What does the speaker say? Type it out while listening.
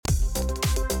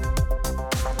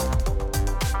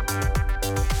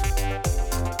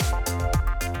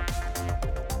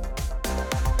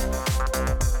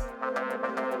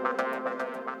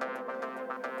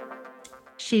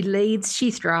She leads,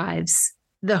 she thrives.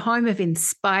 The home of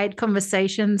inspired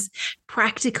conversations,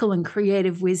 practical and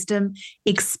creative wisdom,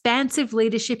 expansive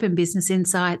leadership and business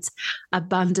insights,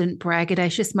 abundant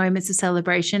braggadocious moments of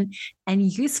celebration,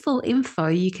 and useful info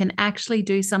you can actually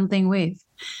do something with.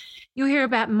 You'll hear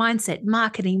about mindset,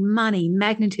 marketing, money,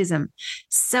 magnetism,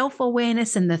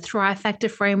 self-awareness and the Thrive Factor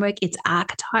framework, its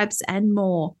archetypes, and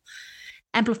more.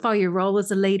 Amplify your role as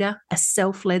a leader, a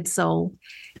self-led soul.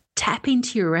 Tap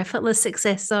into your effortless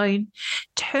success zone.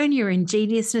 Turn your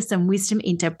ingeniousness and wisdom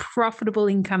into profitable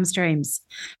income streams.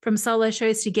 From solo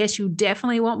shows to guests you'll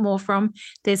definitely want more from,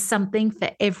 there's something for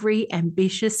every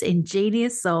ambitious,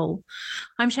 ingenious soul.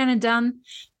 I'm Shannon Dunn,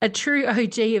 a true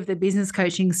OG of the business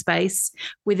coaching space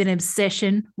with an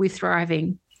obsession with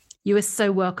thriving. You are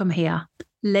so welcome here.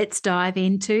 Let's dive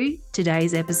into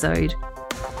today's episode.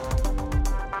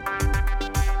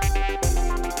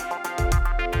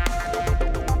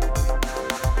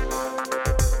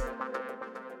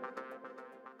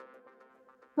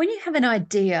 When you have an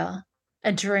idea,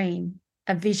 a dream,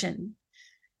 a vision,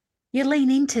 you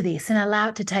lean into this and allow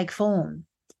it to take form.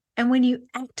 And when you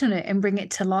act on it and bring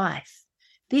it to life,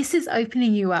 this is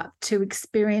opening you up to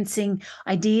experiencing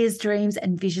ideas, dreams,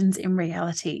 and visions in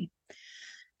reality.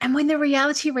 And when the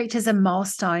reality reaches a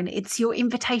milestone, it's your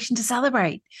invitation to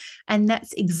celebrate. And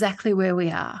that's exactly where we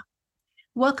are.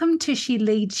 Welcome to She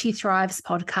Leads, She Thrives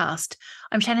podcast.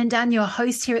 I'm Shannon Dunn, your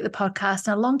host here at the podcast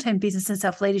and a long-term business and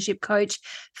self-leadership coach,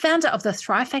 founder of the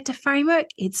Thrive Factor framework,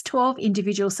 its 12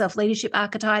 individual self-leadership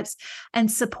archetypes,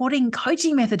 and supporting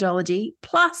coaching methodology,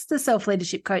 plus the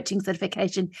self-leadership coaching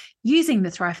certification using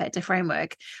the Thrive Factor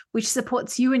framework, which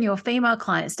supports you and your female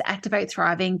clients to activate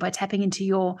thriving by tapping into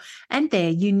your and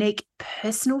their unique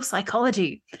personal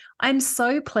psychology. I'm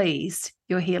so pleased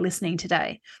you're here listening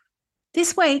today.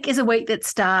 This week is a week that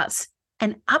starts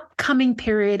an upcoming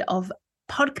period of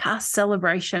podcast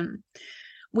celebration.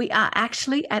 We are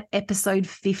actually at episode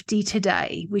 50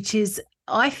 today, which is,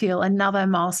 I feel, another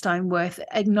milestone worth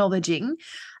acknowledging.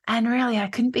 And really, I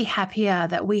couldn't be happier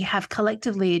that we have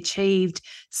collectively achieved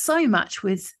so much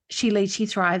with She Leads, She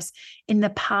Thrives in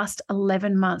the past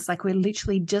 11 months. Like we're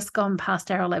literally just gone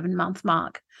past our 11-month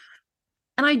mark.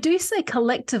 And I do say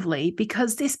collectively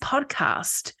because this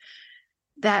podcast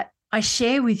that I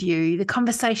share with you, the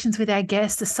conversations with our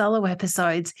guests, the solo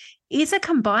episodes, is a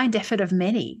combined effort of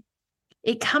many.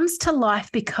 It comes to life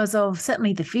because of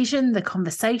certainly the vision, the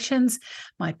conversations,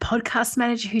 my podcast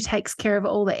manager who takes care of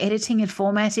all the editing and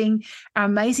formatting, our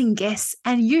amazing guests,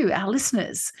 and you, our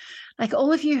listeners. Like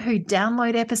all of you who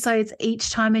download episodes each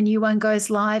time a new one goes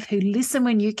live, who listen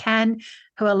when you can,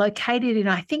 who are located in,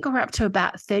 I think we're up to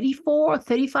about 34 or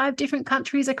 35 different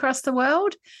countries across the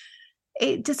world.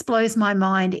 It just blows my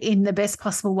mind in the best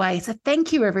possible way. So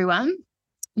thank you, everyone.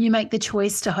 You make the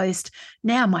choice to host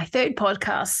now my third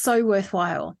podcast, so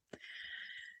worthwhile.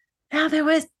 Now, there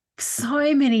were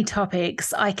so many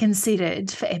topics I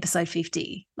considered for episode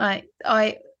 50. Like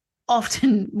I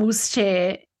often will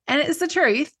share, and it's the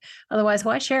truth, otherwise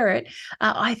why share it?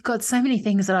 I've got so many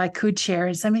things that I could share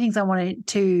and so many things I wanted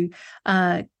to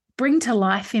bring to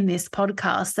life in this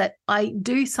podcast that I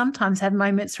do sometimes have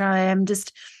moments where I am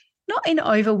just not in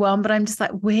overwhelm, but I'm just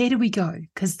like, where do we go?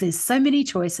 Because there's so many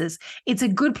choices. It's a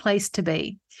good place to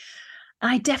be.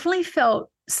 I definitely felt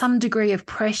some degree of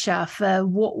pressure for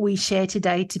what we share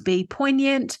today to be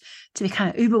poignant, to be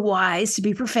kind of uber wise, to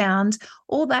be profound,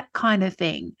 all that kind of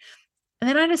thing. And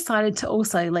then I decided to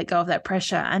also let go of that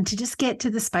pressure and to just get to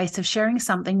the space of sharing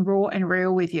something raw and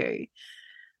real with you.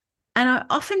 And I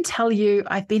often tell you,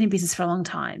 I've been in business for a long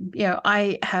time. You know,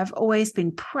 I have always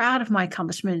been proud of my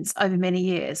accomplishments over many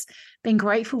years, been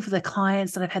grateful for the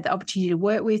clients that I've had the opportunity to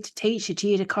work with, to teach, to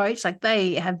cheer, to coach. Like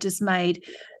they have just made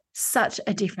such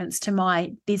a difference to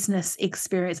my business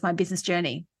experience, my business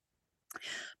journey.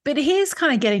 But here's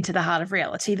kind of getting to the heart of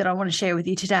reality that I want to share with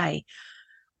you today.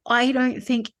 I don't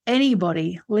think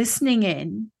anybody listening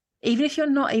in, even if you're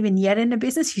not even yet in a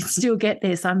business, you still get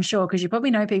this, I'm sure, because you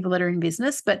probably know people that are in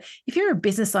business. But if you're a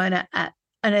business owner and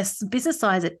a business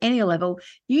size at any level,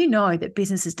 you know that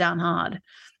business is done hard.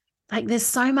 Like there's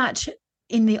so much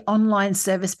in the online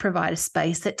service provider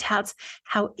space that touts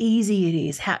how easy it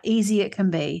is, how easy it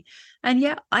can be. And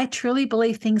yeah, I truly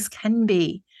believe things can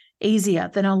be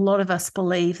easier than a lot of us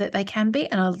believe that they can be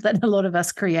and that a lot of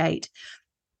us create.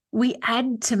 We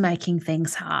add to making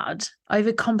things hard,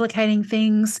 overcomplicating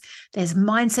things. There's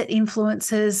mindset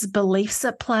influences, beliefs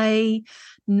at play,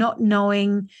 not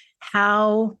knowing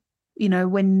how,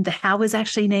 when the how is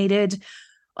actually needed,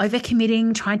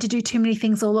 overcommitting, trying to do too many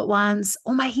things all at once,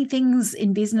 or making things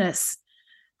in business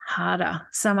harder,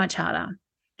 so much harder.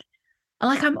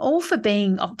 Like, I'm all for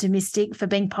being optimistic, for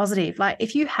being positive. Like,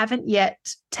 if you haven't yet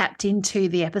tapped into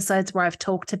the episodes where I've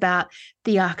talked about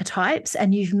the archetypes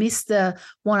and you've missed the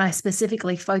one I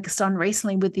specifically focused on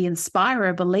recently with the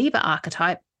inspirer believer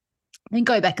archetype, then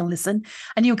go back and listen,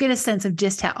 and you'll get a sense of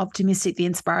just how optimistic the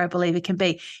inspirer believer can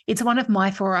be. It's one of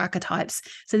my 4 archetypes.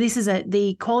 So this is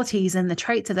the qualities and the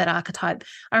traits of that archetype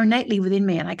are innately within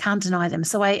me, and I can't deny them.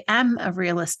 So I am a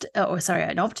realist,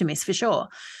 an optimist for sure.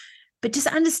 But just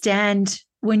understand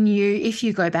if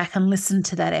you go back and listen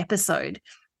to that episode,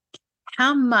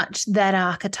 how much that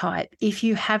archetype, if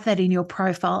you have that in your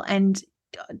profile, and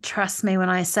trust me when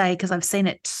I say, because I've seen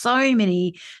it so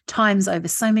many times over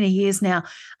so many years now,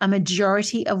 a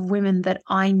majority of women that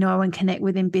I know and connect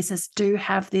with in business do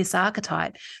have this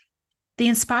archetype. The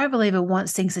inspired believer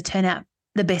wants things to turn out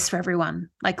the best for everyone,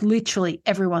 like literally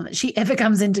everyone that she ever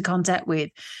comes into contact with.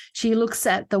 She looks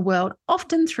at the world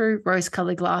often through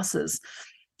rose-colored glasses.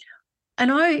 And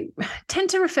I tend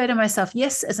to refer to myself,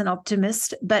 yes, as an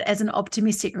optimist, but as an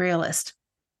optimistic realist.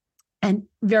 And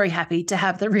very happy to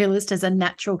have the realist as a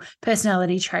natural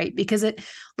personality trait, because it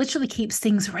literally keeps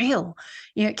things real.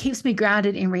 It keeps me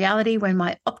grounded in reality. When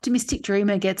my optimistic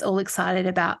dreamer gets all excited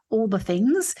about all the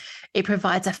things, it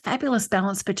provides a fabulous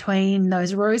balance between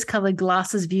those rose-colored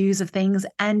glasses views of things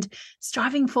and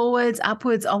striving forwards,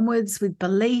 upwards, onwards with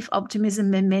belief,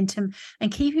 optimism, momentum,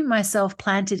 and keeping myself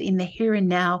planted in the here and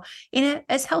now in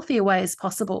as healthy a way as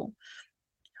possible.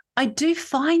 I do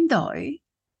find, though,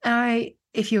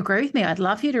 if you agree with me, I'd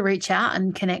love you to reach out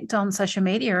and connect on social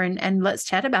media and let's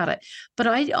chat about it. But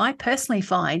I personally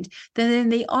find that in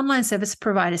the online service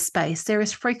provider space, there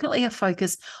is frequently a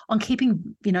focus on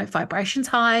keeping, vibrations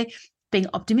high, being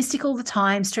optimistic all the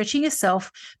time, stretching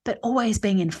yourself, but always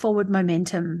being in forward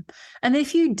momentum. And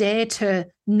if you dare to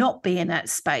not be in that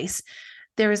space,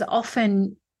 there is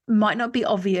often, might not be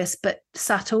obvious, but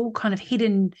subtle kind of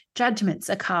hidden judgments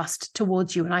are cast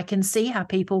towards you. And I can see how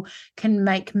people can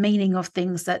make meaning of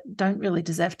things that don't really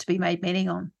deserve to be made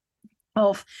meaning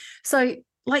of. So,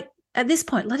 like, at this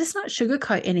point, let us not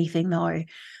sugarcoat anything, though.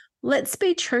 Let's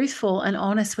be truthful and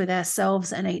honest with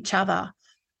ourselves and each other.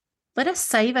 Let us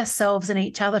save ourselves and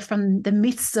each other from the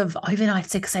myths of overnight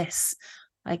success.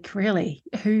 Like, really,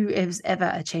 who has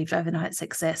ever achieved overnight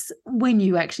success? When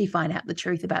you actually find out the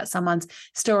truth about someone's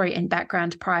story and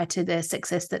background prior to their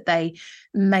success that they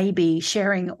may be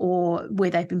sharing, or where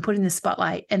they've been put in the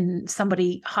spotlight and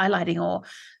somebody highlighting or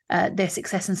their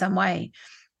success in some way.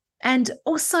 And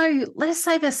also, let us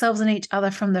save ourselves and each other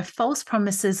from the false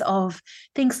promises of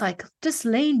things like just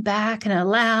lean back and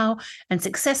allow, and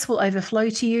success will overflow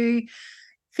to you.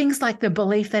 Things like the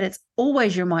belief that it's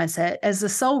always your mindset as the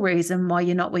sole reason why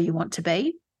you're not where you want to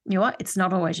be. You know what? It's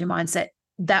not always your mindset.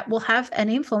 That will have an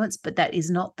influence, but that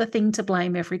is not the thing to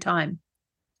blame every time.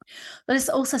 Let us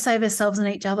also save ourselves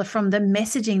and each other from the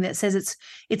messaging that says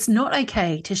it's not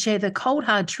okay to share the cold,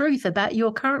 hard truth about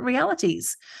your current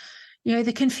realities.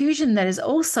 The confusion that is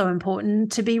also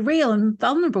important to be real and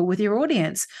vulnerable with your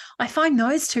audience. I find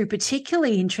those two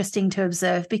particularly interesting to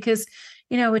observe because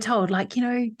we're told,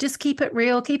 just keep it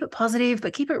real, keep it positive,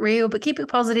 but keep it real, but keep it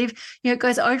positive. It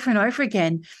goes over and over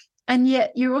again. And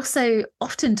yet you're also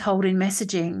often told in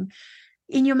messaging,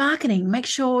 in your marketing, make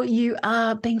sure you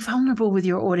are being vulnerable with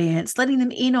your audience, letting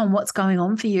them in on what's going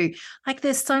on for you. Like,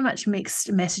 there's so much mixed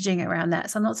messaging around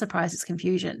that. So I'm not surprised it's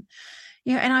confusion.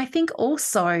 And I think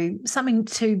also something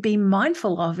to be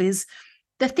mindful of is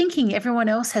the thinking everyone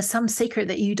else has some secret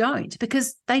that you don't,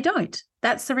 because they don't.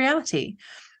 That's the reality.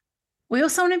 We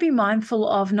also want to be mindful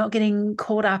of not getting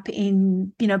caught up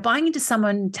in, buying into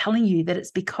someone telling you that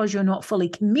it's because you're not fully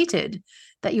committed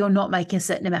that you're not making a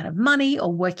certain amount of money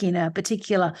or working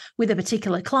with a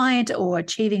particular client or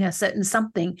achieving a certain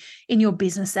something in your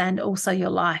business and also your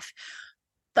life.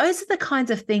 Those are the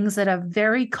kinds of things that are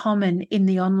very common in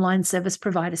the online service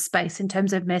provider space in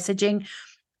terms of messaging.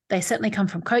 They certainly come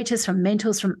from coaches, from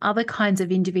mentors, from other kinds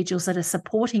of individuals that are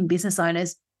supporting business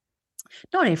owners.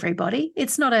 Not everybody.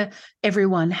 It's not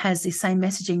everyone has the same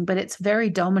messaging, but it's very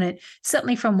dominant,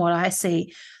 certainly from what I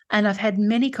see. And I've had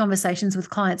many conversations with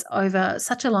clients over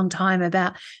such a long time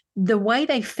about the way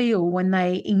they feel when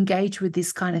they engage with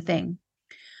this kind of thing.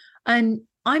 And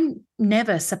I'm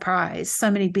never surprised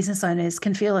so many business owners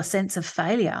can feel a sense of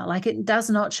failure. Like, it does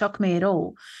not shock me at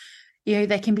all.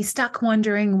 They can be stuck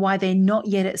wondering why they're not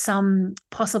yet at some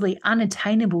possibly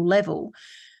unattainable level.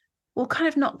 Well, kind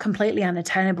of not completely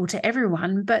unattainable to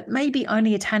everyone, but maybe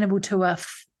only attainable to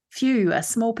a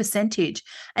small percentage,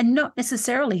 and not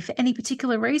necessarily for any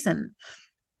particular reason.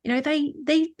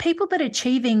 They people that are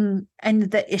achieving and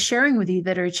that are sharing with you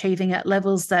that are achieving at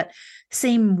levels that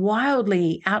seem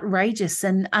wildly outrageous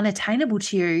and unattainable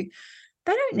to you,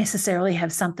 they don't necessarily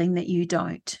have something that you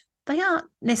don't. They aren't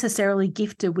necessarily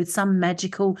gifted with some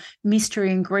magical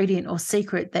mystery ingredient or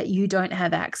secret that you don't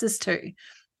have access to.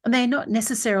 And they're not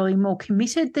necessarily more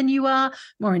committed than you are,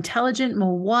 more intelligent,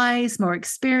 more wise, more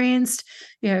experienced,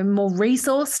 more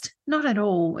resourced. Not at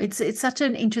all. It's such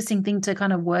an interesting thing to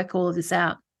kind of work all of this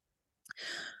out.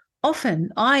 Often,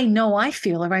 I know I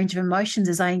feel a range of emotions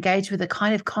as I engage with the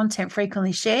kind of content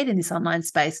frequently shared in this online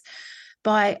space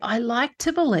by, I like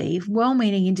to believe,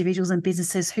 well-meaning individuals and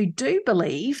businesses who do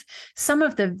believe some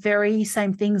of the very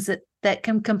same things that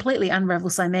can completely unravel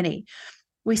so many.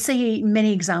 We see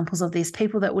many examples of this,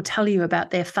 people that will tell you about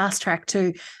their fast track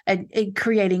to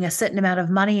creating a certain amount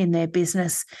of money in their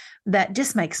business that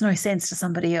just makes no sense to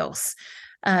somebody else.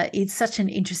 It's such an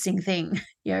interesting thing.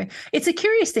 It's a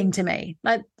curious thing to me.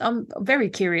 I'm a very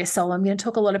curious soul. I'm going to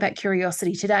talk a lot about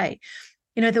curiosity today.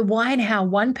 The why and how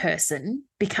one person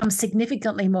becomes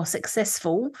significantly more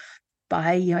successful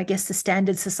by, I guess, the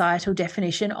standard societal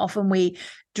definition. Often we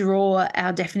draw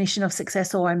our definition of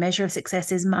success or a measure of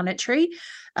success is monetary,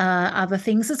 other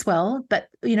things as well. But,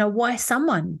 why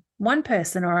one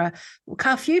person or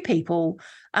a few people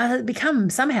become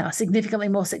somehow significantly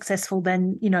more successful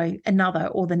than, another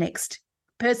or the next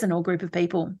person or group of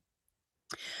people.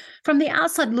 From the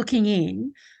outside looking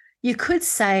in, you could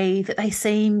say that they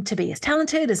seem to be as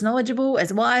talented, as knowledgeable,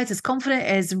 as wise, as confident,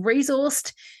 as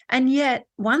resourced, and yet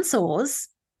one soars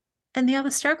and the other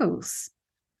struggles.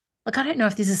 I don't know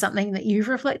if this is something that you've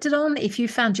reflected on, if you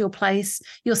found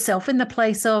yourself in the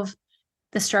place of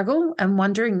the struggle and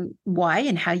wondering why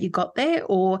and how you got there,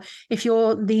 or if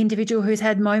you're the individual who's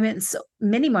had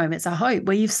many moments, I hope,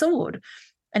 where you've soared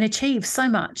and achieved so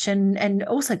much and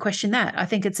also question that. I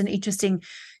think it's an interesting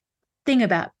thing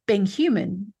about being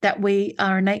human, that we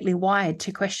are innately wired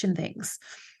to question things.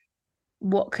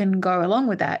 What can go along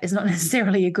with that is not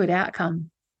necessarily a good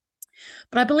outcome.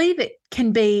 But I believe it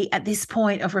can be at this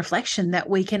point of reflection that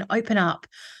we can open up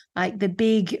like the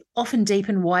big, often deep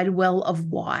and wide well of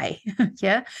why.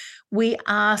 Yeah. We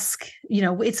ask,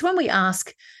 it's when we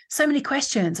ask so many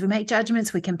questions, we make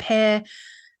judgments, we compare.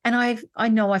 And I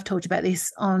know I've talked about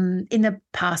this in the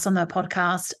past on the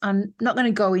podcast. I'm not going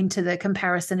to go into the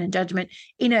comparison and judgment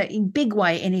in a big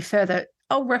way any further.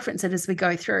 I'll reference it as we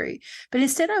go through. But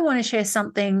instead, I want to share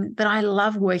something that I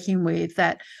love working with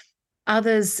that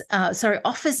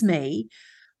offers me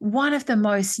one of the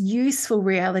most useful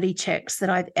reality checks that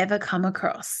I've ever come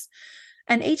across.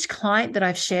 And each client that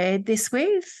I've shared this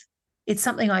with, it's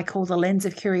something I call the lens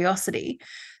of curiosity.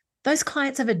 Those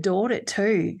clients have adored it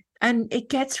too. And it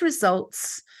gets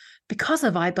results because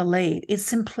of, I believe, its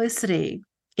simplicity,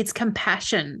 its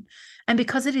compassion, and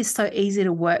because it is so easy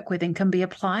to work with and can be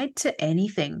applied to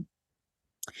anything.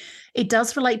 It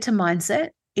does relate to mindset.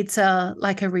 It's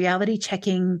like a reality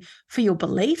checking for your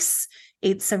beliefs.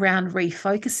 It's around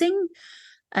refocusing.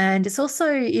 And it's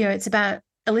also, it's about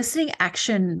eliciting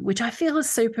action, which I feel is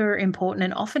super important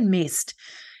and often missed.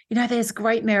 There's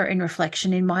great merit in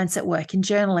reflection, in mindset work, in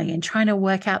journaling, and trying to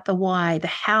work out the why, the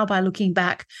how by looking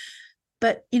back.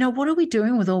 But, what are we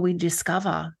doing with all we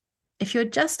discover? If you're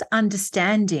just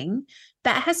understanding,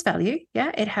 that has value.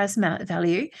 Yeah, it has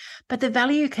value, but the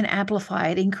value can amplify,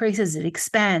 it increases, it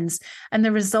expands, and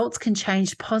the results can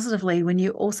change positively when you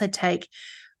also take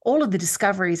all of the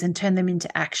discoveries and turn them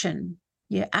into action.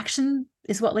 Yeah, action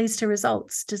is what leads to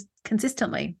results just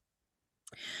consistently.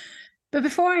 But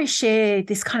before I share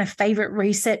this kind of favorite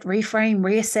reset, reframe,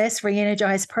 reassess,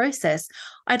 re-energize process,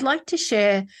 I'd like to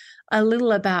share a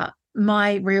little about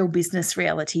my real business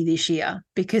reality this year,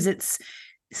 because it's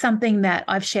something that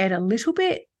I've shared a little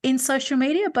bit in social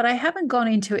media, but I haven't gone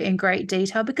into it in great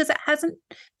detail because it hasn't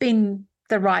been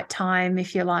the right time,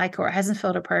 if you like, or it hasn't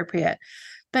felt appropriate.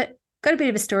 But got a bit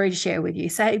of a story to share with you.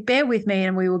 So bear with me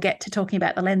and we will get to talking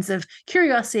about the lens of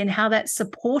curiosity and how that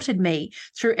supported me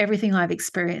through everything I've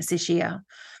experienced this year.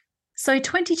 So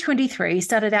 2023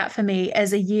 started out for me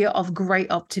as a year of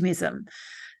great optimism.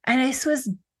 And this was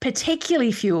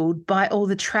particularly fueled by all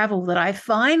the travel that I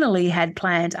finally had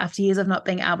planned after years of not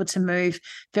being able to move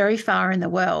very far in the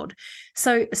world.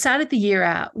 So started the year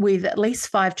out with at least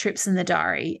 5 trips in the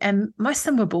diary, and most of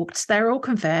them were booked. They were all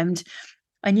confirmed.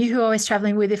 I knew who I was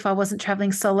traveling with if I wasn't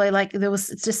traveling solo. Like there was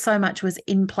just so much was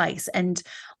in place and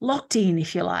locked in,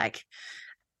 if you like.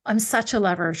 I'm such a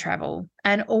lover of travel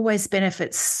and always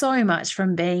benefit so much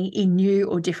from being in new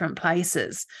or different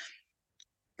places.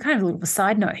 Kind of a little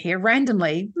side note here,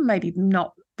 randomly, maybe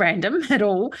not random at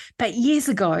all, but years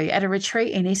ago at a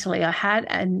retreat in Italy, I had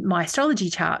my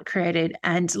astrology chart created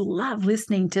and loved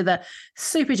listening to the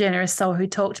super generous soul who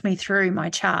talked me through my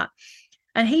chart.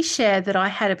 And he shared that I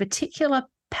had a particular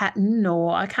pattern,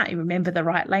 or I can't even remember the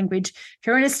right language. If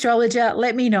you're an astrologer,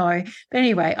 let me know. But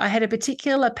anyway, I had a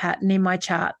particular pattern in my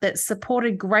chart that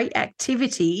supported great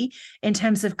activity in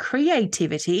terms of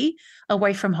creativity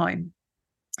away from home.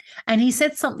 And he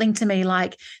said something to me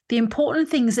like, the important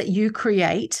things that you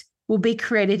create will be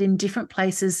created in different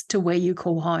places to where you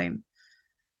call home.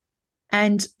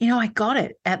 And, I got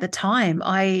it at the time.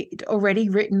 I'd already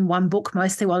written one book,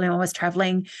 mostly while I was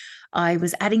traveling. I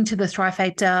was adding to the Thrive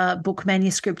Factor book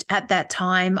manuscript at that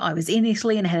time. I was in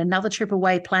Italy and had another trip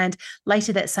away planned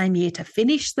later that same year to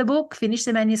finish the book, finish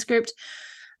the manuscript.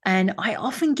 And I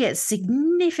often get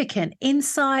significant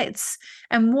insights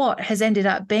and what has ended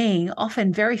up being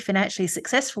often very financially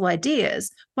successful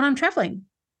ideas when I'm traveling.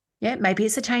 Yeah, maybe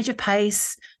it's a change of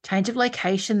pace, change of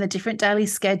location, the different daily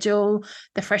schedule,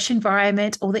 the fresh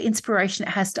environment, or the inspiration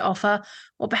it has to offer.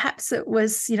 Or perhaps it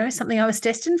was, something I was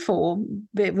destined for.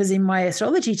 It was in my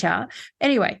astrology chart.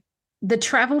 Anyway, the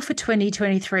travel for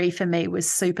 2023 for me was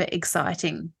super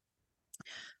exciting.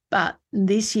 But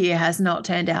this year has not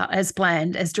turned out as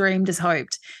planned, as dreamed, as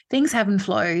hoped. Things haven't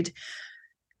flowed.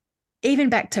 Even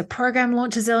back to program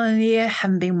launches earlier in the year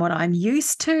haven't been what I'm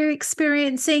used to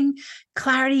experiencing.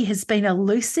 Clarity has been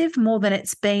elusive more than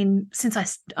it's been since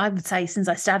I would say since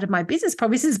I started my business,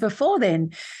 probably since before then.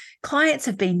 Clients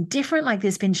have been different, like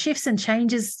there's been shifts and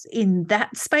changes in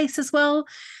that space as well.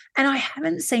 And I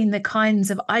haven't seen the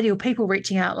kinds of ideal people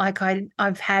reaching out like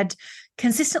I've had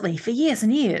consistently for years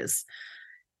and years.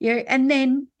 And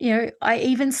then, I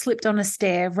even slipped on a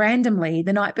stair randomly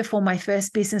the night before my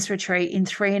first business retreat in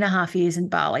 3.5 years in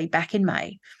Bali back in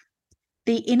May.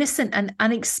 The innocent and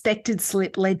unexpected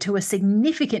slip led to a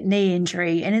significant knee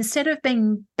injury. And instead of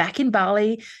being back in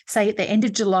Bali, say at the end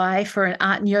of July for an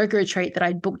art and yoga retreat that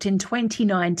I'd booked in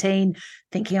 2019,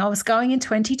 thinking I was going in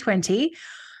 2020,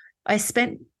 I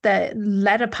spent the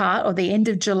latter part or the end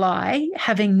of July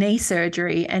having knee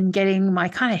surgery and getting my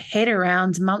kind of head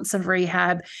around months of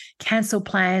rehab, cancel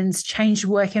plans, changed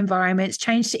work environments,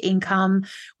 changed income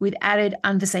with added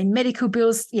unforeseen medical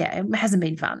bills. Yeah, it hasn't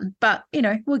been fun, but,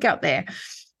 we'll get there.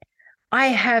 I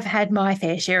have had my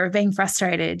fair share of being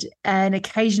frustrated, an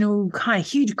occasional kind of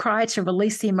huge cry to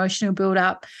release the emotional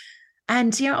buildup.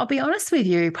 And, I'll be honest with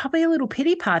you, probably a little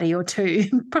pity party or two,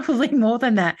 probably more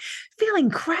than that, feeling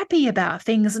crappy about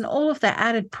things and all of that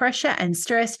added pressure and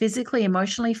stress physically,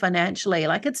 emotionally, financially.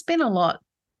 Like it's been a lot.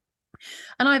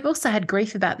 And I've also had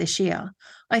grief about this year.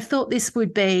 I thought this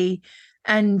would be,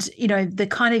 and, the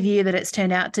kind of year that it's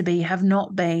turned out to be have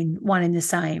not been one and the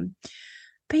same.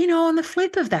 But, on the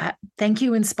flip of that, thank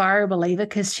you, Inspire a Believer,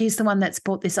 because she's the one that's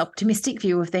brought this optimistic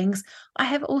view of things. I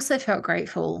have also felt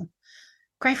grateful.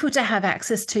 Grateful to have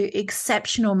access to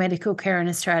exceptional medical care in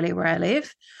Australia where I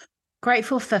live.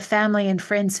 Grateful for family and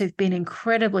friends who've been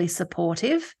incredibly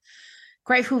supportive.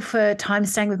 Grateful for time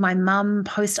staying with my mum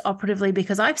post-operatively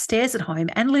because I have stairs at home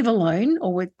and live alone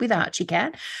or with Archie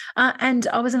Cat. And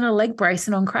I was in a leg brace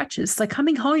and on crutches. So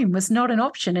coming home was not an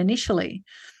option initially.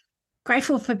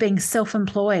 Grateful for being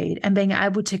self-employed and being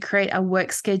able to create a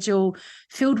work schedule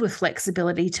filled with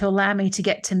flexibility to allow me to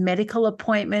get to medical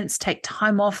appointments, take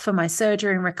time off for my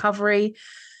surgery and recovery.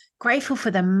 Grateful for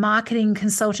the marketing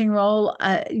consulting role,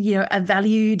 a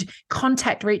valued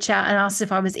contact reach out and asked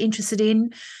if I was interested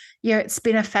in. It's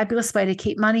been a fabulous way to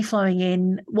keep money flowing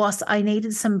in whilst I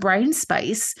needed some brain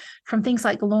space from things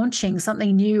like launching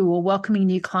something new or welcoming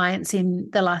new clients in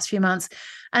the last few months.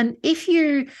 And if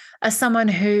you are someone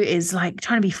who is like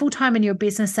trying to be full-time in your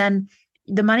business and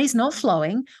the money's not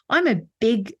flowing, I'm a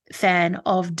big fan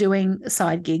of doing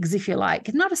side gigs, if you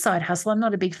like. Not a side hustle. I'm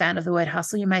not a big fan of the word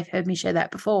hustle. You may have heard me share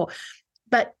that before.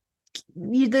 But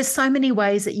there's so many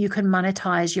ways that you can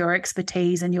monetize your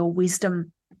expertise and your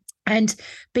wisdom and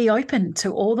be open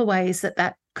to all the ways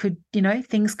that could,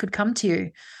 things could come to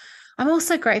you. I'm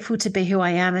also grateful to be who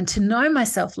I am and to know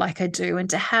myself like I do and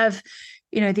to have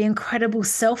the incredible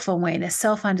self-awareness,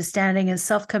 self-understanding and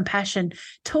self-compassion,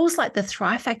 tools like the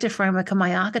Thrive Factor framework and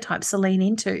my archetypes to lean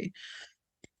into.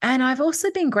 And I've also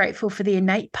been grateful for the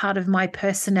innate part of my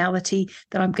personality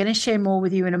that I'm going to share more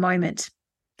with you in a moment.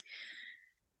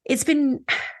 It's been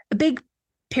a big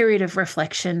period of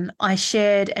reflection. I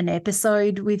shared an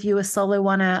episode with you, a solo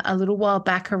one, a little while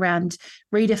back around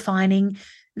redefining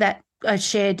that. I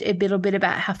shared a little bit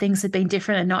about how things had been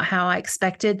different and not how I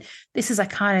expected. This is a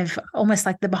kind of almost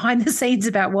like the behind the scenes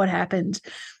about what happened.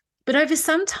 But over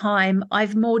some time,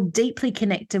 I've more deeply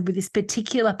connected with this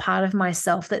particular part of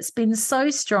myself that's been so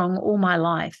strong all my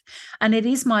life. And it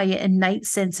is my innate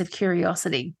sense of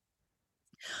curiosity.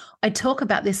 I talk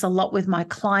about this a lot with my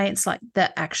clients, like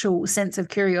the actual sense of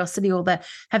curiosity or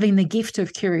having the gift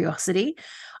of curiosity.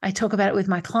 I talk about it with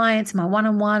my clients, my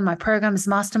one-on-one, my programs,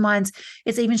 masterminds.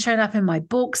 It's even shown up in my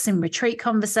books and retreat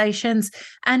conversations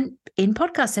and in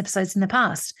podcast episodes in the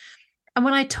past. And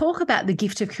when I talk about the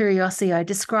gift of curiosity, I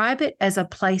describe it as a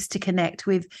place to connect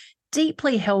with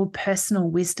deeply held personal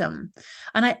wisdom.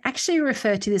 And I actually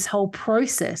refer to this whole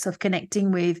process of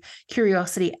connecting with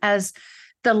curiosity as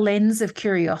the lens of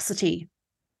curiosity.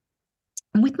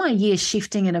 And with my years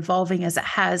shifting and evolving as it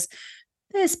has,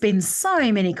 there's been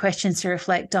so many questions to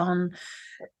reflect on.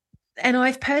 And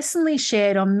I've personally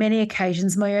shared on many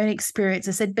occasions my own experience.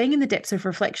 I said, being in the depths of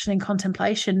reflection and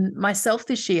contemplation myself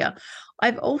this year,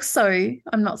 I'm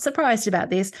not surprised about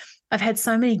this, I've had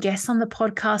so many guests on the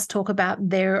podcast talk about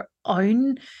their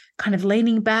own kind of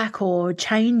leaning back or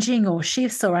changing or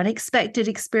shifts or unexpected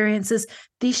experiences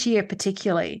this year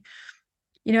particularly.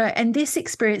 And this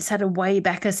experience had a way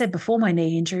back, I said before my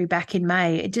knee injury back in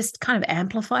May, it just kind of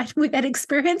amplified with that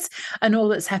experience and all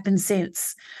that's happened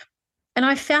since. And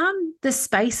I found the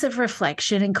space of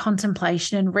reflection and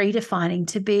contemplation and redefining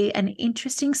to be an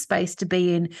interesting space to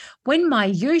be in when my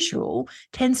usual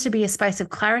tends to be a space of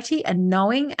clarity and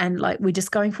knowing and like we're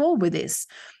just going forward with this.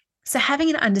 So having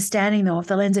an understanding though of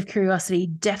the lens of curiosity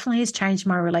definitely has changed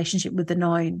my relationship with the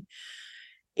known.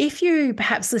 If you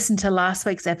perhaps listened to last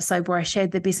week's episode where I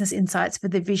shared the business insights for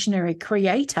the visionary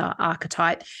creator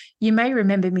archetype, you may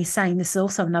remember me saying this is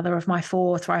also another of my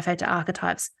 4 Thrive Factor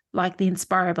archetypes, like the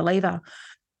Inspire Believer.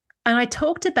 And I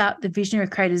talked about the visionary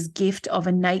creator's gift of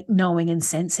innate knowing and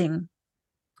sensing.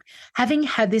 Having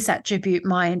had this attribute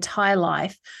my entire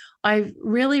life, I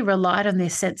really relied on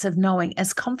this sense of knowing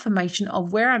as confirmation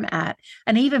of where I'm at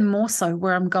and even more so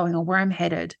where I'm going or where I'm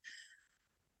headed.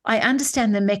 I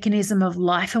understand the mechanism of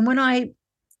life. And when I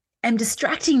am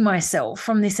distracting myself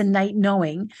from this innate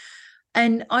knowing,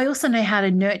 and I also know how to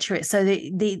nurture it so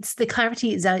that the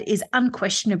clarity is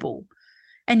unquestionable.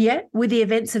 And yet, with the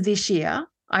events of this year,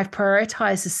 I've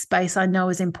prioritized the space I know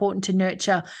is important to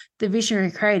nurture the visionary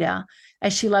creator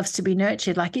as she loves to be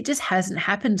nurtured. Like it just hasn't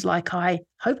happened like I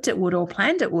hoped it would or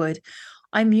planned it would.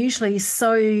 I'm usually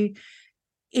so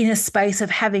in a space of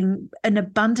having an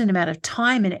abundant amount of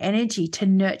time and energy to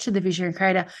nurture the visionary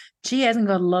creator. She hasn't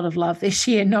got a lot of love this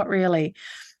year, not really.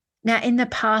 Now, in the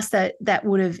past, that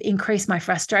would have increased my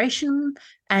frustration,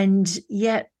 and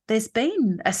yet there's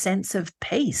been a sense of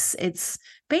peace. It's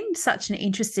been such an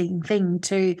interesting thing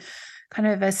to kind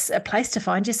of a place to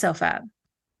find yourself at.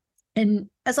 And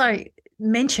as I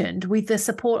mentioned, with the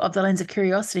support of the lens of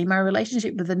curiosity, my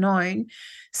relationship with the known,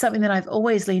 something that I've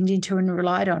always leaned into and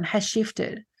relied on, has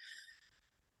shifted.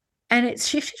 And it's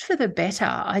shifted for the better.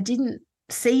 I didn't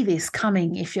see this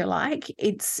coming, if you like.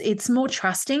 It's more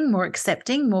trusting, more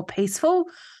accepting, more peaceful,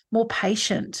 more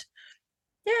patient.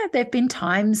 Yeah, there have been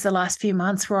times the last few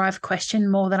months where I've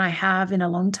questioned more than I have in a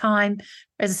long time.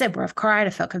 As I said, where I've cried,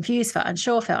 I felt confused, felt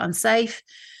unsure, felt unsafe.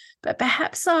 But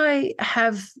perhaps I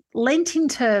have lent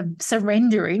into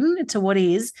surrendering to what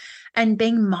is and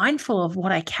being mindful of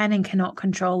what I can and cannot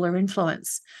control or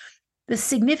influence. The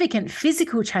significant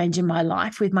physical change in my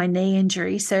life with my knee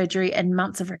injury, surgery, and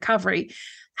months of recovery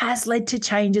has led to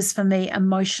changes for me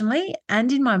emotionally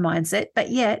and in my mindset. But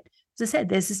yet, as I said,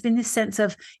 there's just been this sense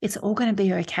of it's all going to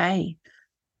be okay.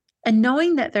 And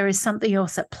knowing that there is something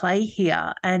else at play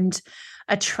here and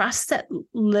a trust that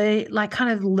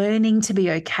kind of learning to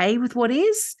be okay with what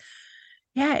is,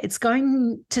 yeah, it's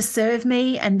going to serve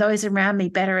me and those around me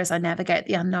better as I navigate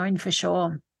the unknown for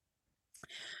sure.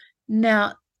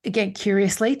 Now, again,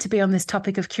 curiously, to be on this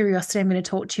topic of curiosity, I'm going to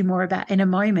talk to you more about in a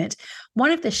moment.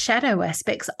 One of the shadow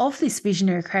aspects of this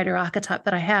visionary creator archetype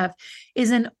that I have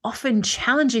is an often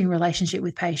challenging relationship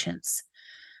with patience.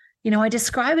 I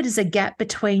describe it as a gap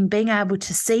between being able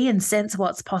to see and sense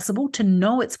what's possible, to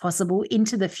know it's possible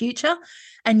into the future,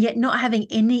 and yet not having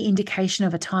any indication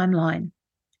of a timeline.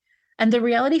 And the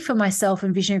reality for myself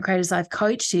and visionary creators I've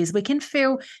coached is we can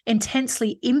feel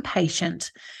intensely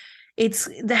impatient. It's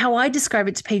how I describe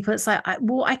it to people. It's like,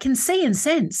 I can see and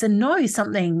sense and know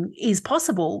something is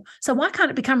possible. So why can't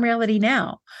it become reality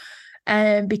now?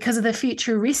 And because of the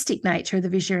futuristic nature of the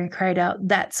visionary creator,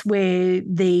 that's where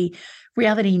the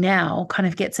reality now kind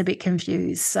of gets a bit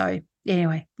confused. So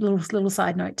anyway, little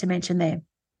side note to mention there.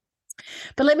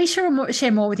 But let me share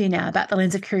more with you now about the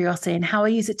lens of curiosity and how I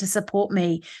use it to support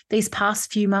me these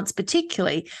past few months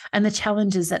particularly, and the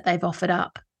challenges that they've offered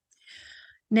up.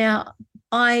 Now,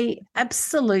 I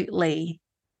absolutely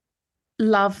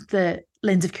love the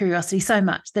lens of curiosity so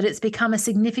much that it's become a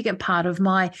significant part of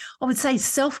my, I would say,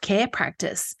 self-care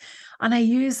practice. And I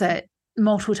use it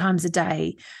multiple times a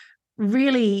day,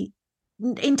 really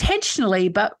intentionally,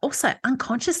 but also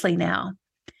unconsciously now.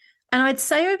 And I'd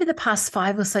say over the past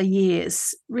 5 or so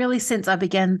years, really since I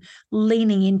began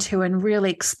leaning into and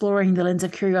really exploring the lens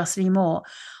of curiosity more,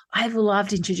 I've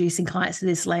loved introducing clients to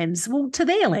this lens, well, to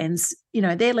their lens,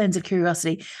 their lens of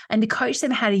curiosity, and to coach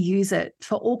them how to use it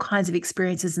for all kinds of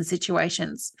experiences and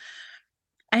situations.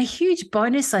 And a huge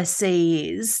bonus I see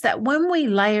is that when we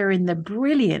layer in the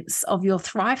brilliance of your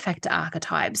Thrive Factor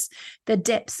archetypes, the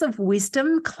depths of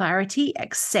wisdom, clarity,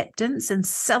 acceptance, and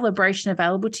celebration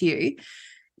available to you,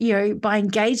 by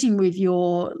engaging with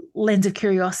your lens of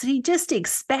curiosity, just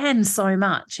expands so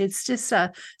much. It's just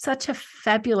such a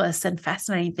fabulous and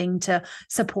fascinating thing to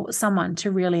support someone to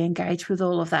really engage with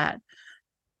all of that.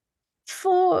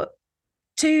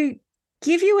 To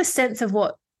give you a sense of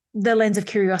what the lens of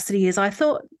curiosity is, I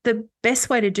thought the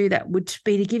best way to do that would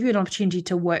be to give you an opportunity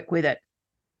to work with it.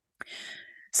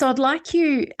 So I'd like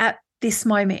you at this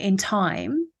moment in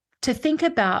time to think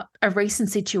about a recent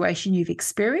situation you've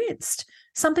experienced,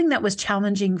 something that was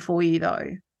challenging for you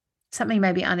though, something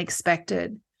maybe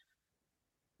unexpected.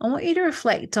 I want you to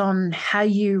reflect on how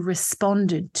you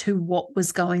responded to what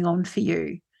was going on for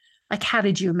you. Like, how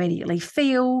did you immediately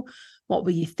feel? What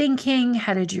were you thinking?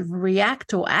 How did you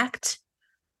react or act?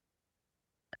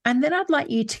 And then I'd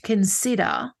like you to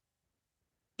consider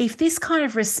if this kind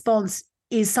of response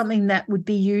is something that would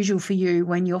be usual for you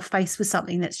when you're faced with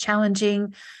something that's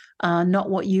challenging, not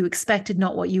what you expected,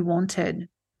 not what you wanted.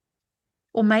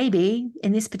 Or maybe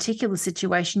in this particular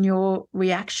situation, your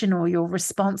reaction or your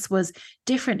response was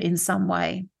different in some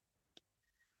way.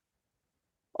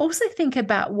 Also think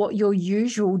about what your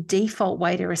usual default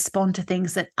way to respond to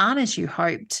things that aren't as you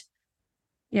hoped.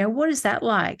 What is that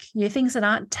like? Things that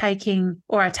aren't taking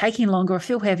or are taking longer or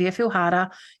feel heavier, feel harder.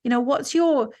 What's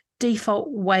your default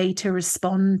way to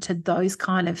respond to those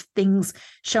kind of things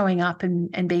showing up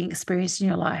and being experienced in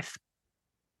your life?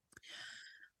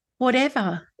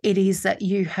 Whatever it is that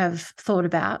you have thought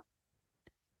about,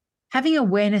 having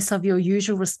awareness of your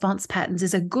usual response patterns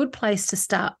is a good place to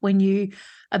start when you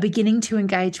are beginning to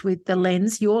engage with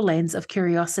your lens of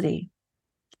curiosity.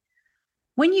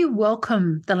 When you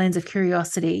welcome the lens of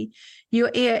curiosity, you're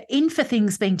in for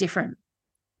things being different.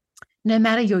 No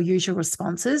matter your usual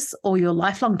responses or your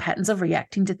lifelong patterns of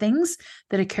reacting to things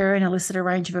that occur and elicit a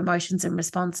range of emotions and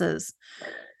responses.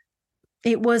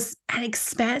 It was an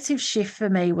expansive shift for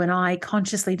me when I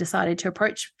consciously decided to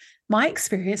approach my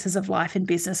experiences of life and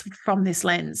business from this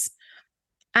lens.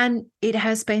 And it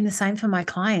has been the same for my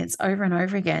clients over and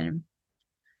over again.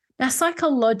 Now,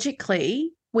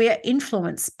 psychologically, we are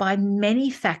influenced by many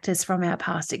factors from our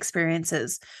past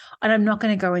experiences. And I'm not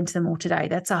going to go into them all today.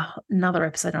 That's another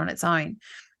episode on its own.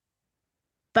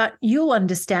 But you'll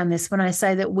understand this when I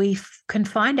say that we can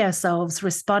find ourselves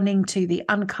responding to the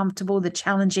uncomfortable, the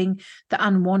challenging, the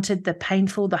unwanted, the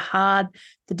painful, the hard,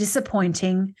 the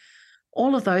disappointing,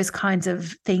 all of those kinds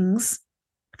of things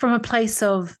from a place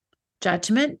of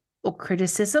judgment or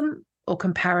criticism or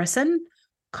comparison,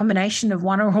 combination of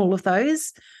one or all of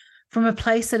those, from a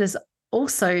place that is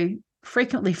also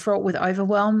frequently fraught with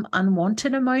overwhelm,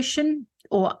 unwanted emotion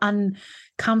or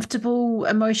uncomfortable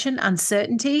emotion,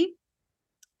 uncertainty,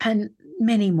 and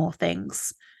many more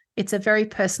things. It's a very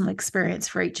personal experience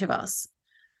for each of us.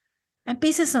 And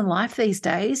business and life these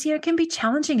days, can be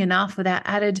challenging enough without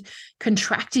added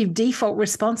contractive default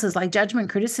responses like judgment,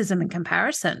 criticism, and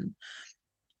comparison.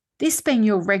 This being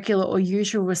your regular or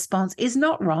usual response is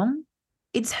not wrong.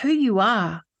 It's who you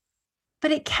are.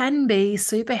 But it can be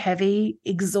super heavy,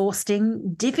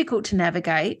 exhausting, difficult to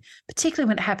navigate, particularly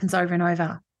when it happens over and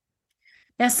over.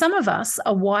 Now, some of us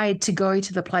are wired to go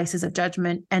to the places of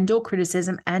judgment and or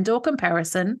criticism and or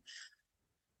comparison.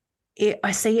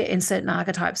 I see it in certain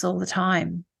archetypes all the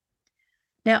time.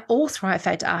 Now, all Thrive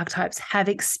Factor archetypes have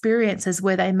experiences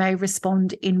where they may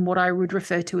respond in what I would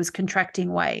refer to as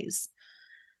contracting ways.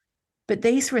 But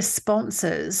these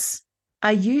responses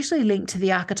are usually linked to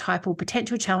the archetypal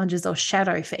potential challenges or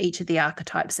shadow for each of the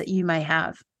archetypes that you may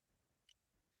have.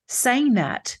 Saying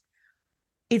that,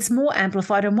 it's more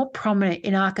amplified or more prominent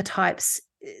in archetypes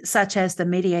such as the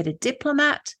mediated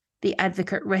diplomat, the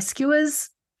advocate rescuers,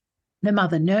 the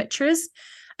mother nurturers,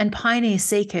 and pioneer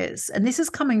seekers. And this is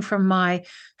coming from my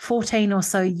 14 or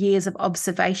so years of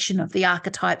observation of the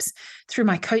archetypes through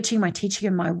my coaching, my teaching,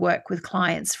 and my work with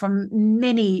clients from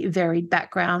many varied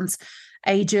backgrounds,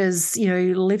 ages,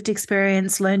 lived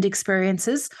experience, learned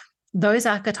experiences. Those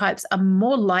archetypes are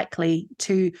more likely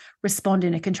to respond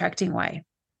in a contracting way.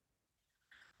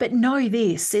 But know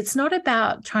this, it's not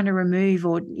about trying to remove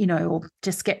or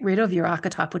just get rid of your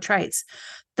archetypal traits.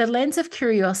 The lens of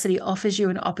curiosity offers you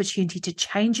an opportunity to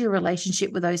change your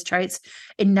relationship with those traits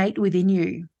innate within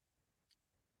you.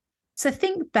 So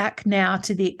think back now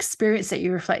to the experience that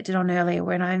you reflected on earlier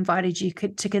when I invited you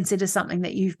to consider something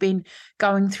that you've been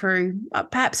going through,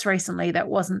 perhaps recently, that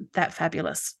wasn't that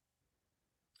fabulous.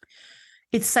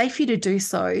 It's safe for you to do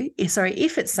so.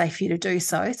 If it's safe for you to do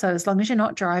so, so as long as you're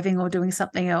not driving or doing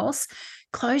something else,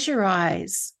 close your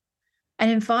eyes and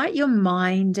invite your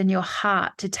mind and your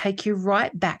heart to take you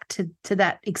right back to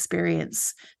that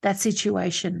experience, that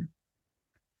situation.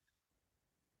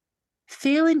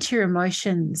 Feel into your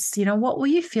emotions. What were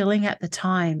you feeling at the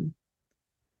time?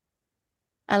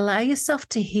 Allow yourself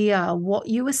to hear what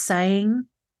you were saying,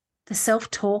 the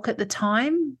self-talk at the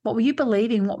time. What were you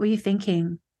believing? What were you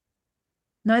thinking?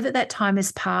 Know that time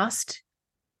has passed.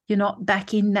 You're not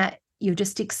back in that. You're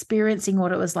just experiencing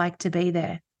what it was like to be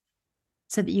there,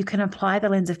 so that you can apply the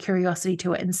lens of curiosity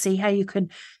to it and see how you can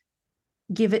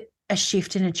give it a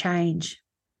shift and a change.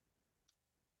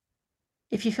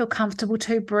 If you feel comfortable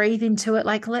to, breathe into it.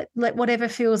 Like let whatever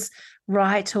feels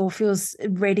right or feels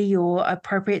ready or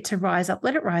appropriate to rise up,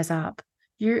 let it rise up.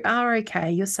 You are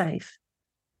okay. You're safe.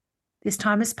 This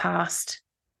time has passed.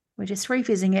 We're just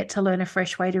revisiting it to learn a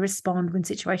fresh way to respond when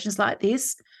situations like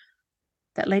this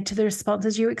that led to the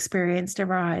responses you experienced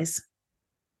arise.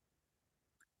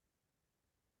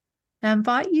 Now, I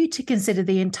invite you to consider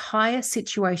the entire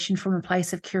situation from a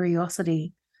place of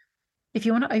curiosity. If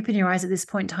you want to open your eyes at this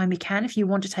point in time, you can. If you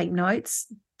want to take notes,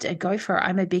 go for it.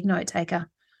 I'm a big note taker.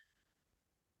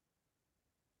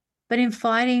 But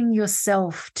inviting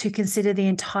yourself to consider the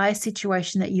entire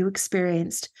situation that you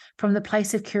experienced from the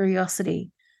place of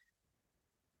curiosity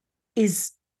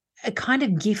is a kind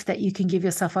of gift that you can give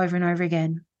yourself over and over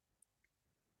again.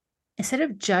 Instead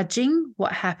of judging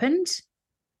what happened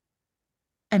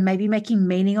and maybe making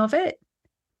meaning of it,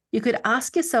 you could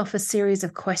ask yourself a series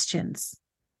of questions.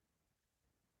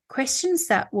 Questions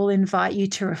that will invite you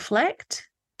to reflect,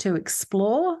 to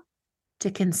explore, to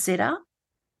consider,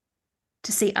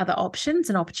 to see other options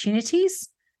and opportunities,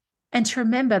 and to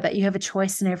remember that you have a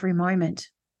choice in every moment.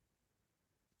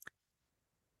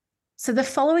 So the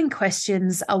following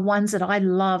questions are ones that I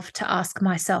love to ask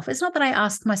myself. It's not that I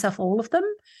ask myself all of them,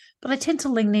 but I tend to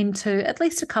lean into at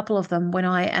least a couple of them when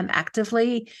I am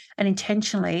actively and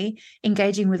intentionally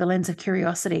engaging with a lens of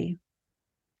curiosity.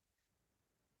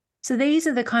 So these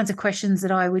are the kinds of questions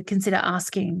that I would consider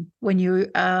asking when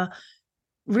you are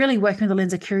really working with a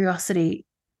lens of curiosity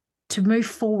to move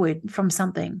forward from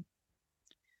something.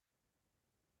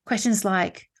 Questions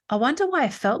like, I wonder why I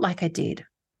felt like I did.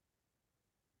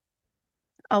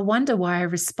 I wonder why I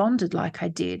responded like I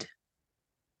did.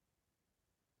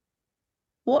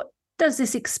 What does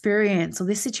this experience or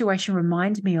this situation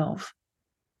remind me of?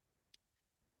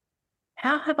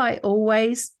 How have I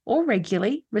always or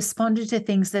regularly responded to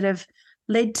things that have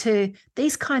led to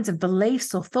these kinds of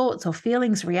beliefs or thoughts or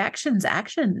feelings, reactions,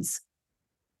 actions?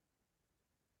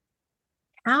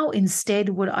 How instead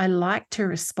would I like to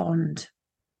respond?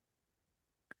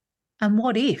 And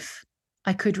what if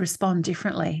I could respond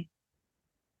differently?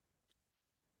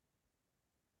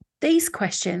 These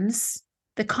questions,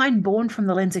 the kind born from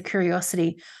the lens of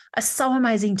curiosity, are so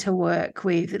amazing to work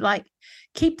with. Like,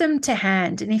 keep them to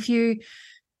hand. And if you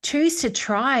choose to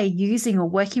try using or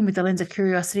working with the lens of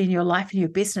curiosity in your life and your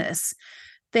business,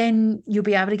 then you'll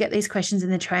be able to get these questions in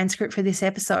the transcript for this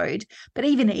episode. But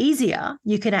even easier,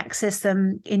 you can access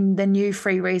them in the new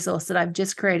free resource that I've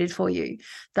just created for you,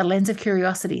 the lens of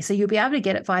curiosity. So you'll be able to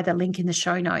get it via the link in the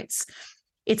show notes.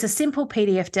 It's a simple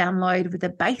PDF download with the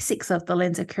basics of the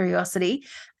lens of curiosity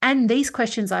and these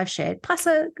questions I've shared, plus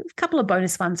a couple of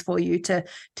bonus ones for you to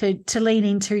lean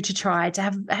into, to try,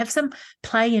 to have some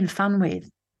play and fun with.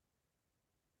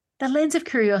 The lens of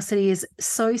curiosity is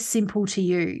so simple to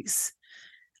use.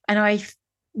 And I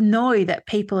know that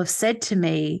people have said to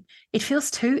me, it feels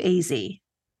too easy.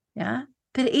 Yeah,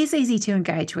 but it is easy to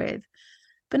engage with,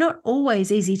 but not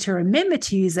always easy to remember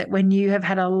to use it when you have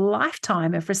had a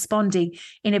lifetime of responding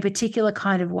in a particular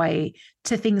kind of way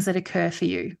to things that occur for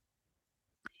you.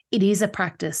 It is a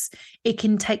practice. It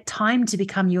can take time to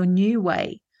become your new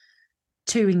way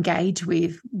to engage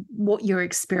with what you're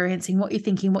experiencing, what you're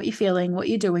thinking, what you're feeling, what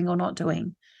you're doing or not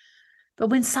doing. But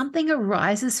when something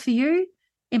arises for you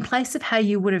in place of how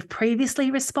you would have previously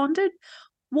responded,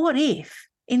 what if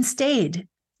instead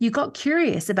you got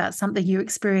curious about something you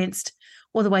experienced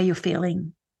or the way you're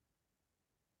feeling?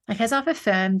 Like, as I've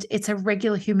affirmed, it's a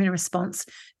regular human response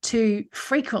to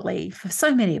frequently, for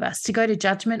so many of us, to go to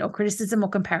judgment or criticism or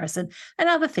comparison and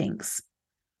other things.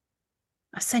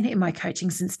 I've seen it in my coaching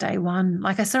since day one.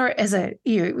 Like, I saw it as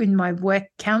in my work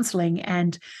counseling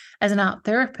and as an art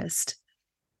therapist.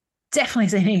 Definitely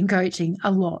seen it in coaching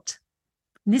a lot.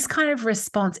 And this kind of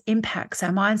response impacts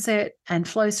our mindset and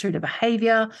flows through to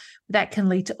behavior that can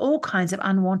lead to all kinds of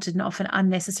unwanted and often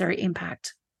unnecessary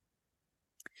impact.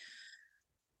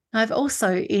 I've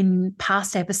also, in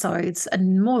past episodes,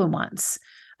 and more than once,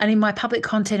 and in my public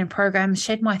content and programs,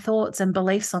 shared my thoughts and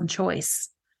beliefs on choice.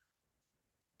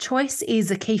 Choice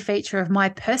is a key feature of my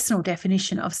personal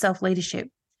definition of self-leadership.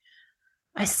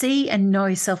 I see and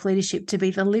know self-leadership to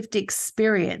be the lived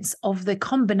experience of the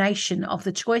combination of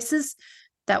the choices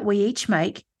that we each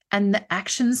make and the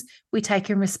actions we take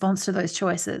in response to those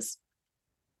choices.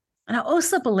 And I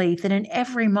also believe that in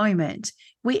every moment,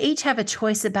 we each have a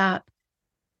choice about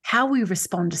how we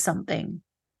respond to something.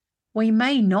 We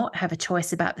may not have a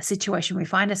choice about the situation we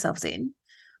find ourselves in.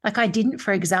 Like I didn't,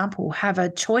 for example, have a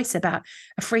choice about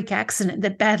a freak accident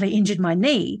that badly injured my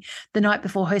knee the night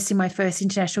before hosting my first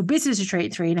international business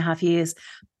retreat 3.5 years,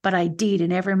 but I did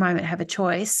in every moment have a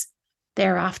choice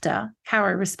thereafter how I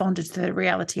responded to the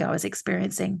reality I was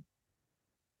experiencing.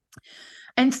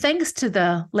 And thanks to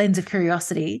the lens of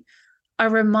curiosity, I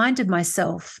reminded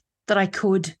myself that I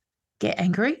could get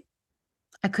angry.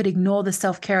 I could ignore the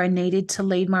self-care I needed to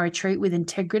lead my retreat with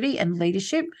integrity and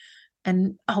leadership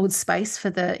and hold space for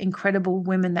the incredible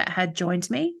women that had joined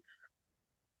me.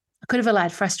 I could have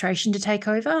allowed frustration to take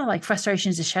over. Like frustration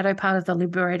is a shadow part of the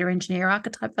liberator engineer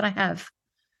archetype that I have.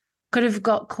 Could have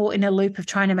got caught in a loop of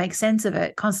trying to make sense of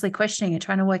it, constantly questioning it,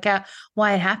 trying to work out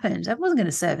why it happened. That wasn't going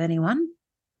to serve anyone.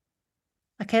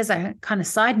 Like as a kind of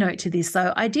side note to this,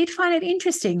 though, I did find it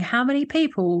interesting how many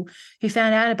people who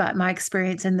found out about my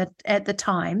experience at the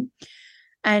time,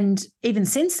 and even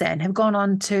since then, have gone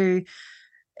on to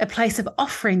a place of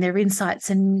offering their insights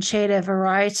and shared a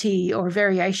variety or a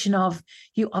variation of,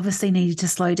 you obviously needed to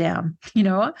slow down. You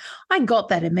know, I got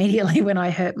that immediately when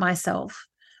I hurt myself.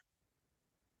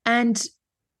 And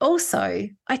also,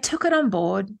 I took it on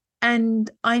board and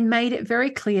I made it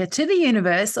very clear to the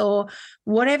universe or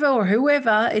whatever or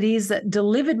whoever it is that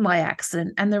delivered my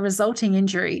accident and the resulting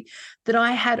injury that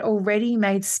I had already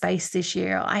made space this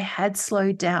year. I had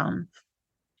slowed down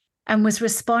and was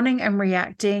responding and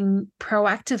reacting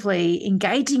proactively,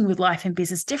 engaging with life and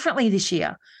business differently this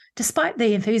year, despite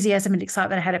the enthusiasm and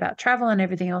excitement I had about travel and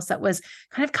everything else that was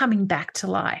kind of coming back to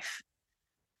life.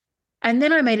 And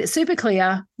then I made it super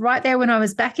clear right there when I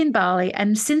was back in Bali,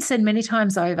 and since then many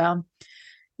times over,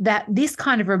 that this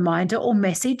kind of reminder or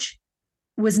message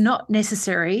was not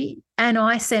necessary. And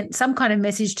I sent some kind of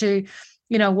message to,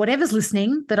 whatever's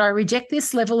listening, that I reject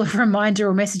this level of reminder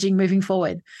or messaging moving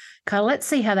forward. Okay, let's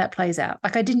see how that plays out.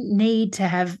 Like I didn't need to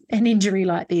have an injury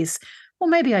like this. Or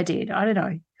maybe I did. I don't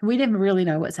know. We never really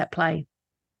know what's at play.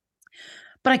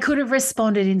 But I could have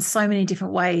responded in so many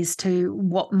different ways to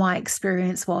what my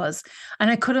experience was.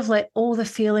 And I could have let all the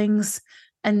feelings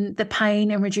and the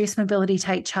pain and reduced mobility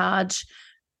take charge,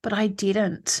 but I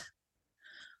didn't.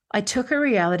 I took a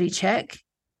reality check,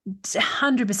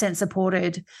 100%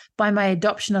 supported by my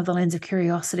adoption of the lens of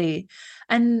curiosity.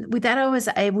 And with that, I was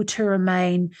able to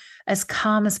remain as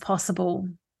calm as possible.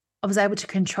 I was able to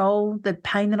control the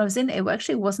pain that I was in. It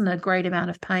actually wasn't a great amount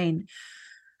of pain.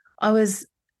 I was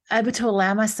able to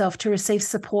allow myself to receive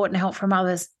support and help from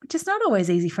others, which is not always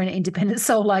easy for an independent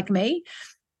soul like me.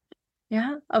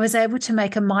 Yeah, I was able to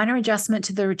make a minor adjustment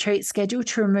to the retreat schedule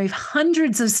to remove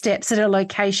hundreds of steps at a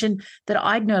location that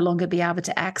I'd no longer be able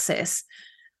to access.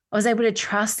 I was able to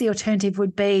trust the alternative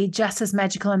would be just as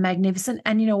magical and magnificent.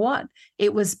 And you know what?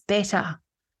 It was better.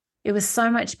 It was so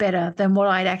much better than what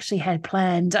I'd actually had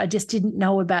planned. I just didn't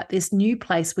know about this new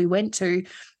place we went to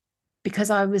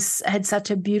because I had such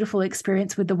a beautiful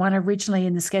experience with the one originally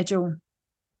in the schedule.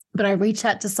 But I reached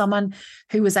out to someone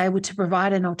who was able to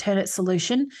provide an alternate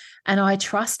solution, and I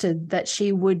trusted that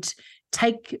she would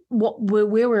take where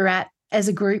we were at as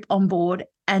a group on board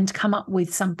and come up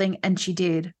with something, and she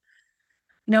did.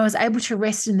 I was able to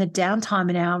rest in the downtime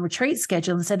in our retreat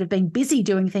schedule instead of being busy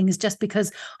doing things just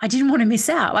because I didn't want to miss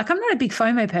out. Like I'm not a big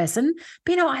FOMO person,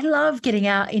 but I love getting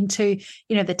out into,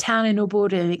 the town in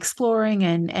Ubud and exploring.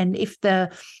 And if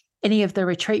any of the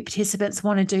retreat participants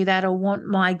want to do that or want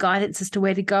my guidance as to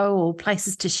where to go or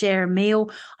places to share a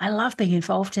meal, I love being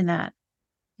involved in that.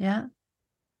 Yeah.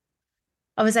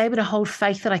 I was able to hold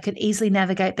faith that I could easily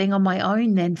navigate being on my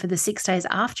own then for the 6 days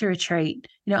after retreat,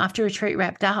 after retreat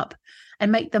wrapped up,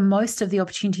 and make the most of the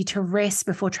opportunity to rest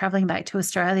before traveling back to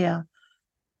Australia.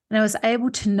 And I was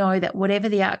able to know that whatever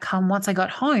the outcome, once I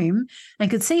got home and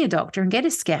could see a doctor and get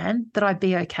a scan, that I'd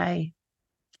be okay.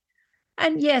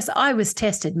 And yes, I was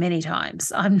tested many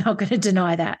times. I'm not going to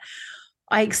deny that.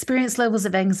 I experienced levels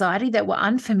of anxiety that were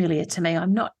unfamiliar to me.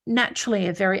 I'm not naturally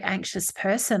a very anxious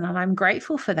person, and I'm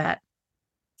grateful for that.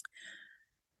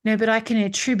 No, but I can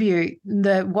attribute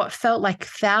what felt like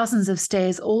thousands of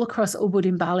stairs all across Ubud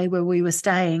in Bali where we were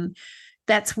staying.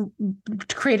 That's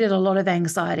created a lot of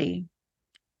anxiety.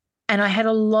 And I had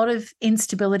a lot of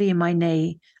instability in my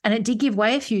knee, and it did give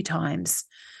way a few times.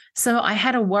 So I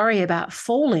had a worry about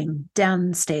falling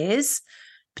downstairs,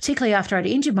 particularly after I'd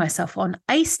injured myself on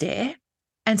a stair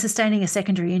and sustaining a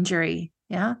secondary injury.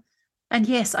 Yeah. And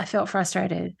yes, I felt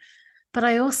frustrated, but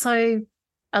I also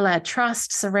allowed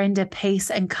trust, surrender, peace,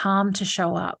 and calm to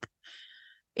show up.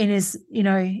 In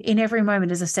every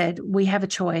moment, as I said, we have a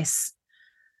choice.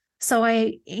 So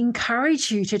I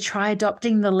encourage you to try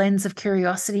adopting the lens of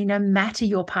curiosity, no matter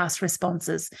your past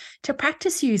responses, to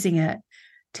practice using it,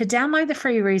 to download the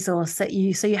free resource so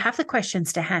you have the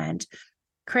questions to hand.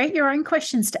 Create your own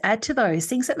questions to add to those,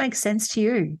 things that make sense to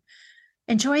you.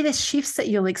 Enjoy the shifts that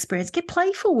you'll experience. Get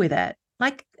playful with it.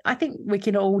 Like I think we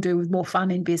can all do with more fun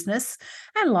in business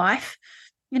and life.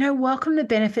 Welcome the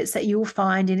benefits that you'll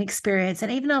find in experience,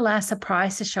 and even allow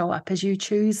surprise to show up as you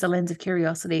choose the lens of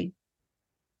curiosity.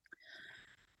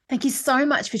 Thank you so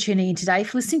much for tuning in today,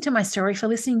 for listening to my story, for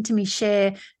listening to me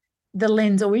share the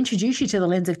lens or introduce you to the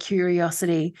lens of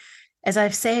curiosity. As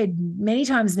I've said many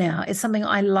times now, it's something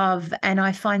I love and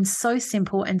I find so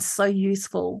simple and so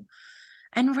useful.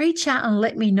 And reach out and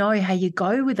let me know how you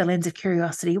go with the lens of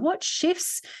curiosity, what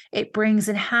shifts it brings,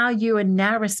 and how you are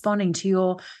now responding to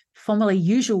your formerly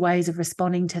usual ways of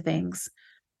responding to things.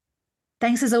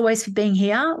 Thanks as always for being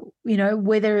here,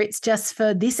 whether it's just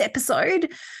for this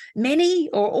episode, many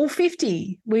or all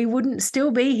 50, we wouldn't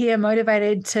still be here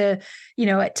motivated to,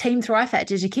 at Team Thrive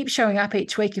Factor to keep showing up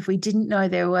each week if we didn't know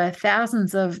there were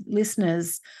thousands of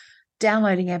listeners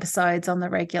downloading episodes on the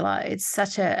regular. It's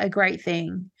such a great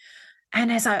thing.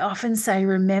 And as I often say,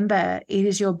 remember, it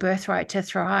is your birthright to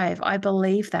thrive. I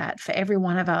believe that for every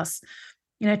one of us,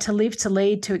 to live, to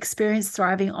lead, to experience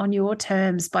thriving on your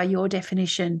terms, by your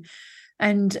definition.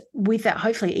 And with that,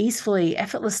 hopefully easefully,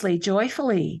 effortlessly,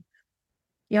 joyfully.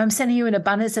 I'm sending you an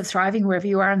abundance of thriving wherever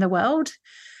you are in the world.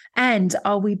 And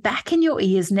I'll be back in your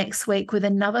ears next week with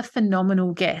another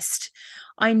phenomenal guest.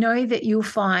 I know that you'll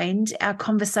find our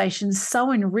conversations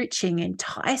so enriching,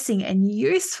 enticing, and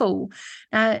useful.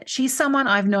 She's someone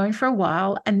I've known for a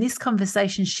while, and this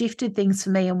conversation shifted things for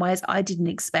me in ways I didn't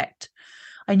expect.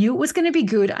 I knew it was going to be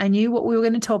good. I knew what we were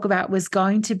going to talk about was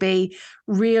going to be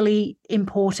really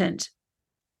important,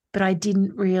 but I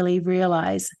didn't really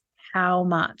realize how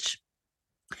much.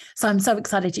 So I'm so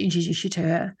excited to introduce you to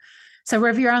her. So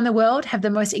wherever you are in the world, have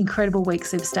the most incredible week,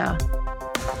 superstar.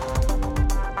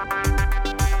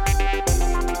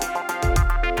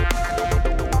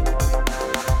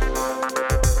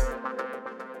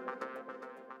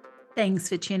 Thanks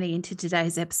for tuning into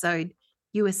today's episode.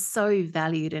 You are so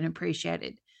valued and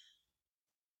appreciated.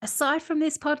 Aside from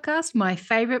this podcast, my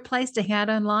favorite place to hang out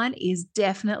online is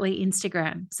definitely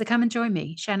Instagram. So come and join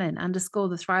me,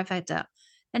 Shannon_the Thrive Factor.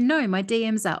 And no, my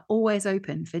DMs are always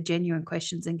open for genuine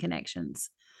questions and connections.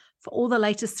 For all the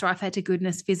latest Thrive Factor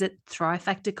goodness, visit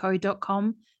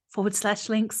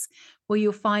thrivefactorco.com/links, where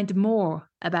you'll find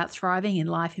more about thriving in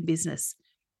life and business.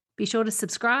 Be sure to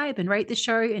subscribe and rate the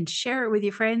show and share it with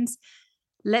your friends.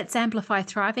 Let's amplify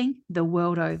thriving the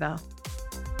world over.